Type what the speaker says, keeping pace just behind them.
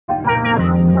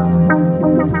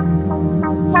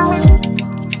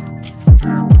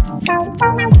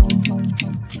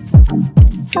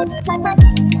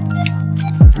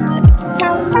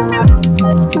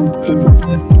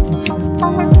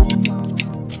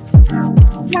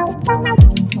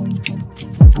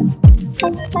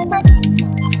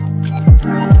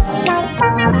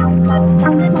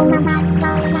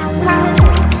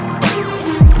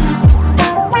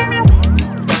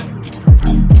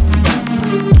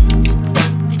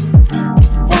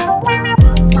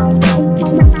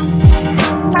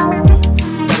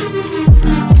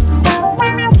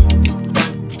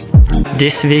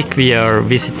This week we are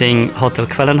visiting Hotel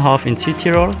Quellenhof in South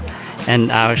Tyrol,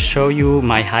 and I'll show you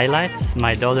my highlights,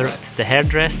 my daughter at the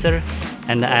hairdresser,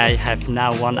 and I have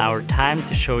now 1 hour time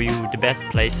to show you the best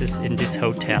places in this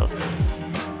hotel.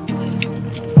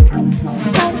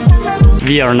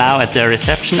 We are now at the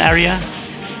reception area.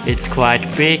 It's quite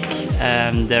big,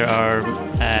 there are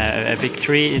a big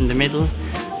tree in the middle,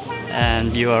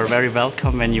 and you are very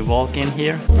welcome when you walk in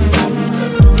here.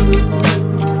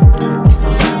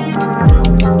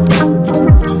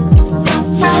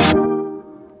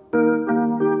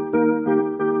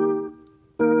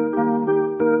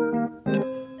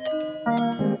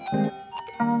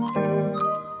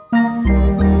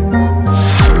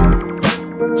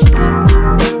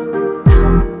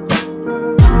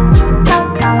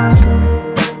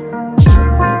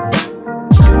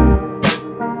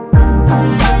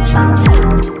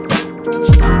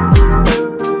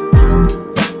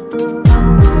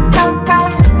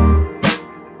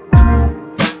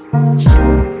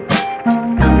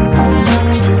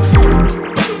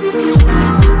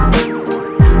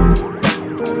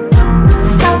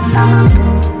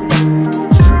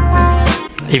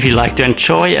 If you like to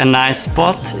enjoy a nice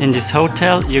spot in this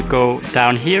hotel, you go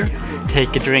down here,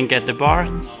 take a drink at the bar.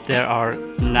 There are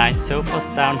nice sofas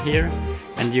down here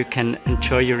and you can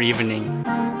enjoy your evening.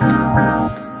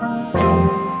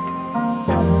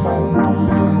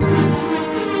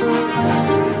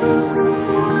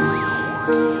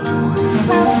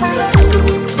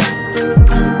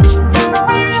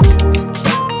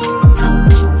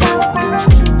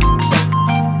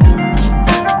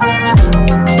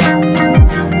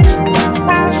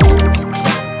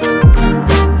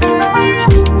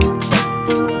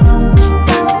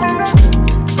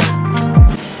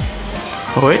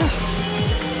 Hoi?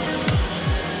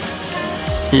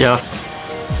 Ja.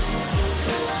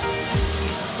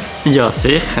 Ja,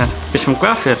 sicher. Bist du vom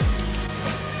Coiffeur?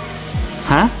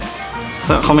 Hä?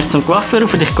 So, komm ich zum Coiffeur und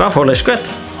für dich Coiffeur holen? Ist gut?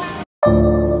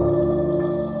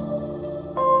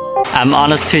 I'm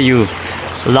honest to you.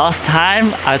 Last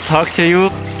time I talked to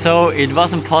you, so it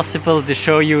wasn't possible to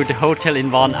show you the hotel in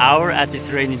 1 hour at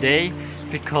this rainy day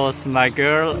because my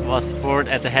girl was bored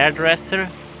at the hairdresser.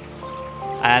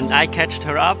 And I catched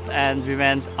her up and we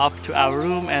went up to our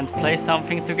room and played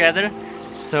something together.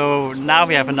 So now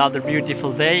we have another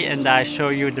beautiful day and I show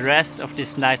you the rest of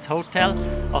this nice hotel,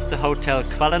 of the Hotel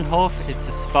Quellenhof. It's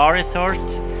a spa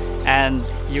resort and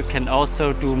you can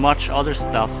also do much other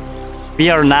stuff. We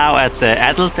are now at the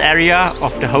adult area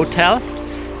of the hotel,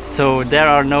 so there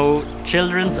are no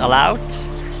children allowed.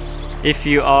 If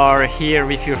you are here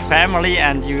with your family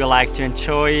and you like to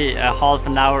enjoy a half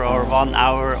an hour or 1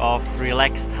 hour of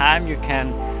relaxed time, you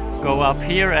can go up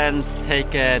here and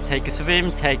take a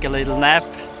swim, take a little nap.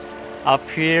 Up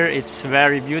here it's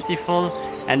very beautiful,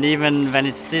 and even when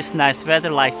it's this nice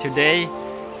weather like today,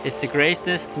 it's the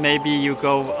greatest. Maybe you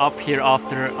go up here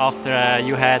after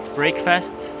you had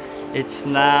breakfast. It's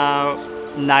now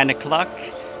 9 o'clock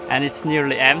and it's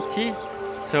nearly empty.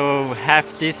 So have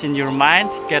this in your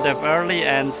mind, get up early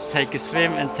and take a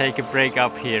swim and take a break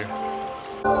up here.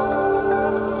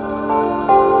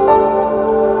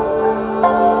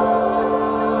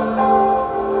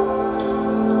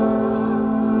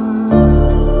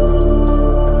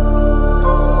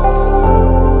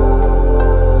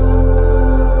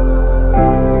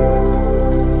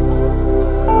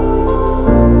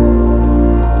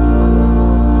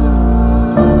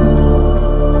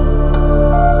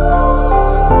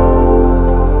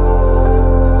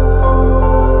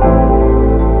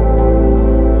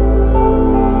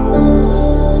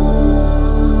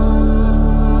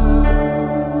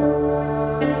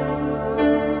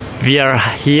 We are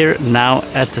here now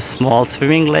at the small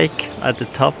swimming lake at the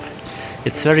top.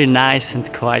 It's very nice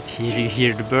and quiet here. You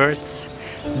hear the birds.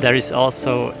 There is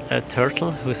also a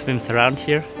turtle who swims around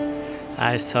here.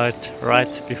 I saw it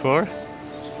right before.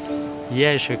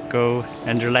 Yeah, you should go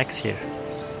and relax here.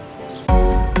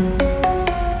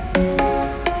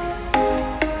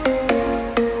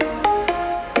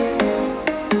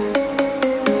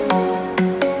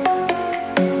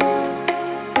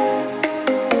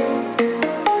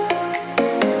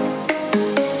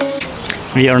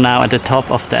 We are now at the top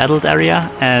of the adult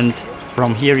area, and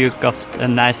from here you got a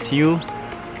nice view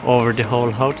over the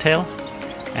whole hotel,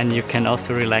 and you can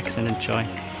also relax and enjoy.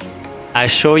 I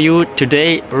show you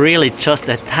today really just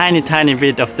a tiny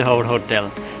bit of the whole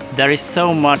hotel. There is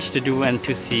so much to do and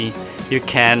to see. You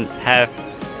can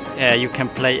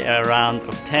play a round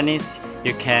of tennis,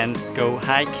 you can go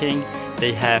hiking,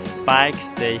 they have bikes,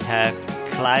 they have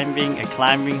climbing, a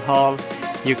climbing hall.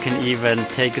 You can even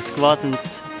take a squat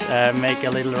and make a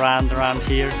little round around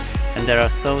here, and there are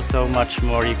so much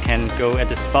more. You can go at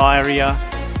the spa area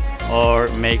or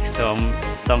make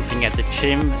something at the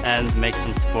gym and make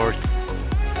some sports.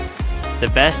 The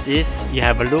best is you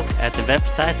have a look at the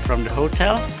website from the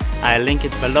hotel. I link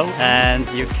it below and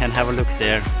you can have a look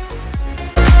there.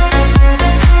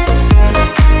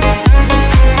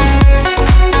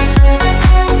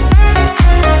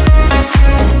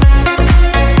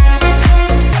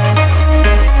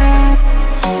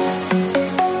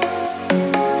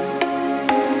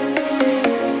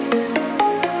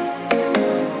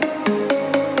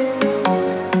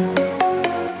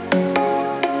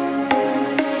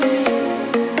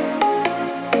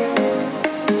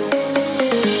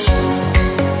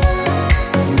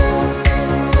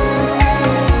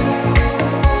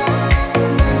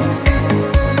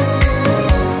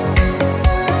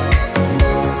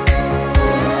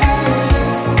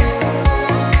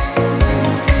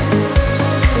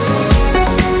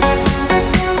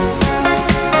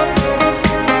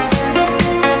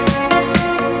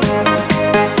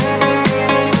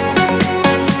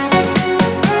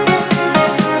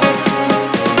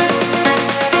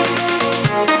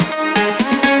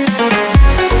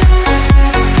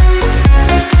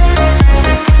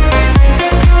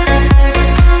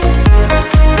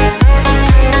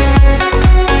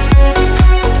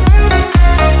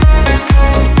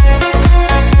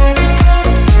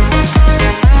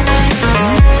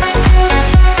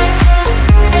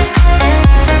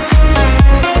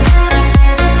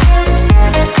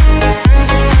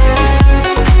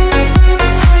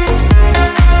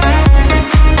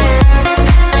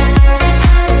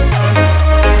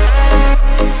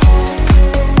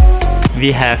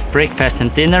 We have breakfast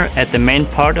and dinner at the main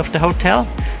part of the hotel,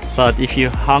 but if you're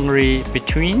hungry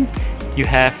between, you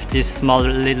have this small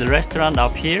little restaurant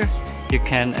up here. You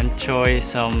can enjoy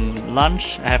some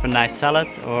lunch, have a nice salad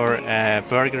or a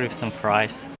burger with some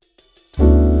fries.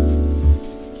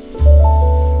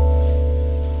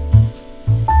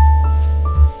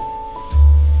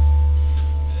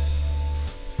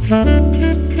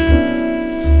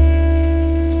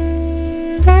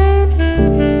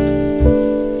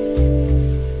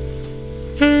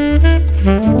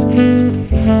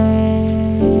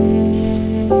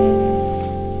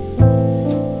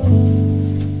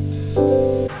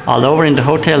 All over in the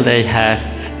hotel they have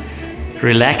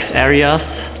relax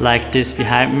areas like this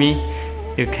behind me.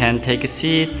 You can take a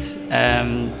seat,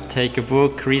 take a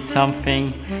book, read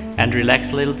something and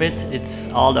relax a little bit. It's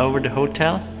all over the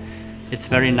hotel. It's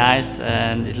very nice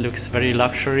and it looks very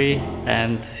luxury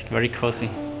and very cozy.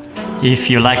 If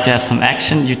you like to have some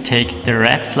action, you take the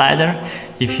red slider.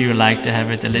 If you like to have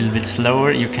it a little bit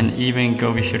slower, you can even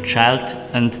go with your child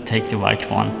and take the white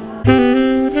one.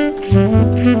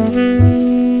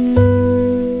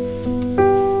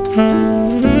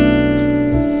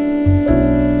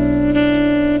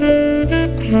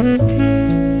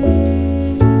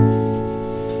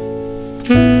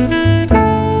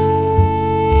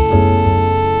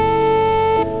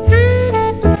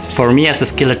 For me as a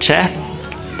skilled chef,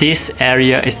 this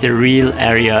area is the real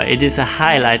area. It is a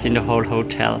highlight in the whole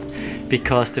hotel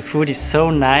because the food is so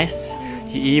nice,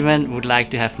 you even would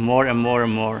like to have more and more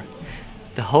and more.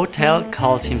 The hotel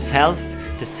calls himself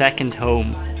the second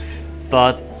home,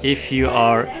 but if you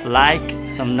are like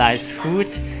some nice food,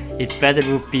 it better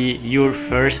would be your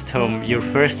first home, your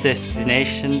first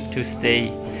destination to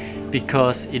stay,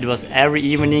 because it was every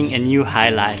evening a new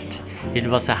highlight. It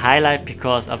was a highlight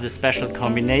because of the special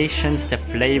combinations, the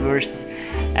flavors,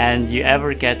 and you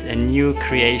ever get a new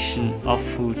creation of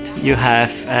food. You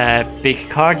have a big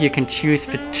card, you can choose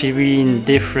between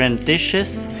different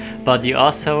dishes, but you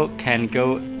also can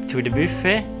go to the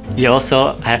buffet. You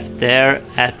also have there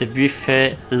at the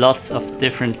buffet lots of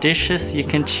different dishes you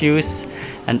can choose,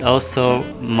 and also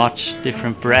much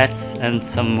different breads and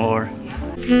some more.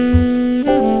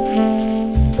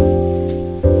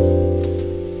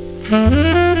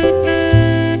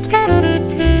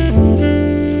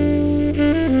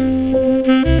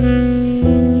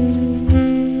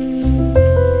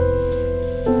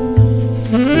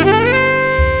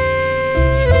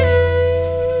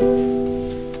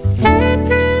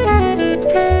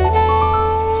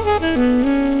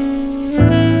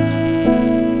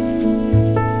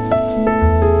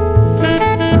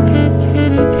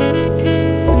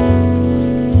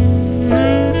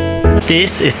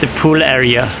 This is the pool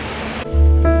area.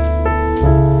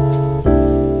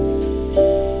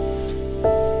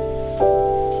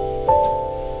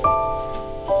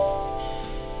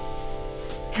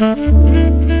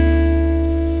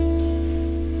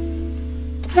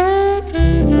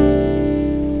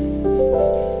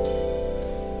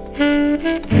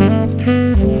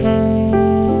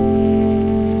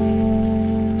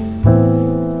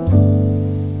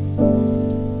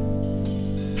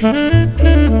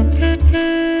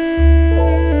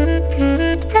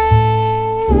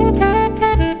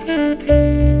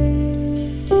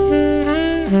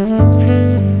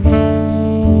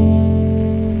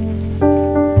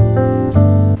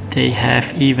 They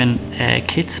have even a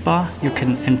kids spa. You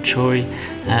can enjoy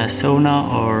a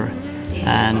sauna or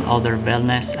an other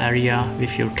wellness area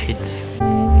with your kids.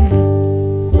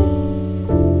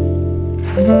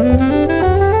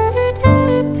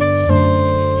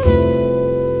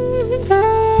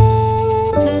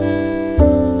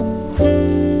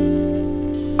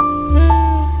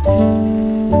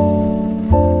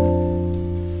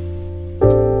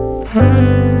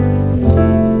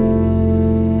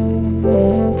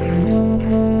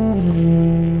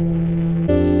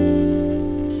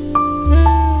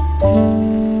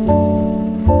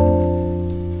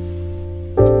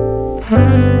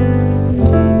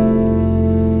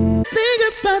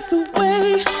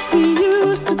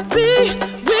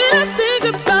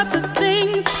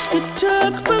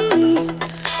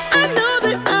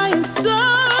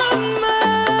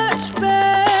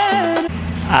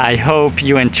 I hope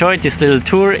you enjoyed this little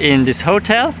tour in this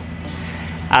hotel.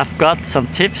 I've got some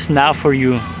tips now for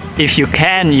you. If you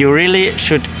can, you really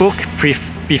should book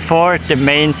before the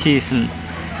main season.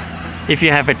 If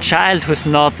you have a child who's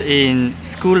not in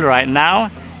school right now,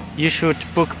 you should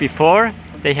book before.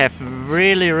 They have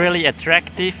really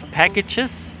attractive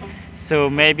packages. So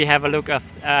maybe have a look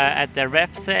at their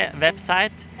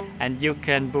website and you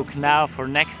can book now for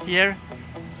next year.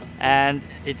 And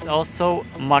it's also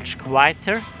much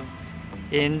quieter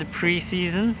in the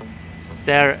pre-season.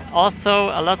 There are also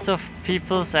a lot of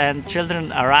people and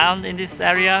children around in this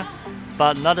area,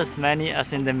 but not as many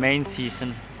as in the main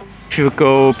season. If you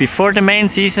go before the main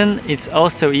season, it's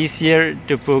also easier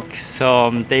to book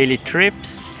some daily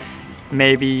trips.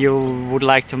 Maybe you would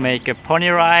like to make a pony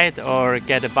ride or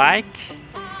get a bike.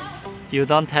 You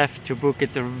don't have to book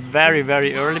it very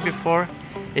early before.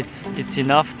 It's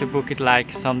enough to book it like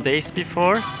some days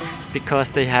before, because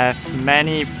they have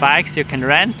many bikes you can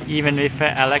rent, even with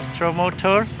an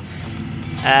electromotor.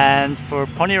 And for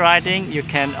pony riding, you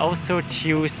can also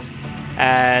choose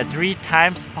a 3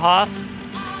 times pass.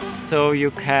 So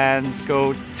you can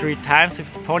go 3 times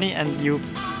with the pony and you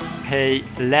pay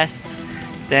less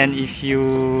than if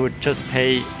you just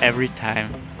pay every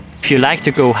time. If you like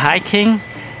to go hiking,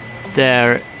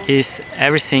 there is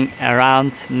everything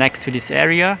around next to this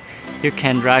area. You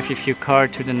can drive with your car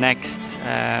to the next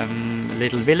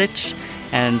little village,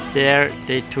 and there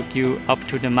they took you up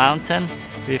to the mountain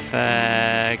with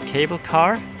a cable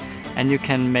car, and you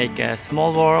can make a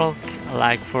small walk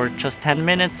like for just 10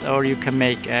 minutes, or you can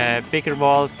make a bigger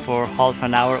walk for half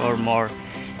an hour or more.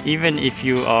 Even if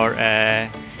you are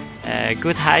a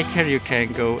good hiker, you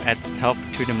can go at the top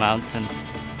to the mountains.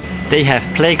 They have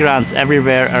playgrounds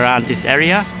everywhere around this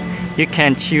area. You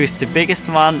can choose the biggest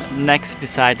one next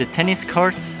beside the tennis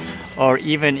courts, or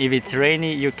even if it's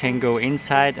rainy, you can go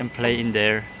inside and play in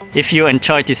there. If you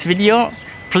enjoyed this video,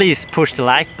 please push the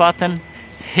like button,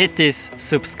 hit this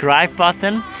subscribe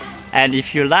button, and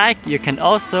if you like, you can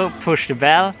also push the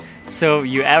bell so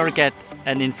you ever get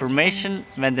an information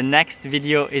when the next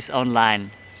video is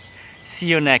online. See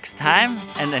you next time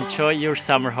and enjoy your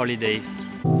summer holidays.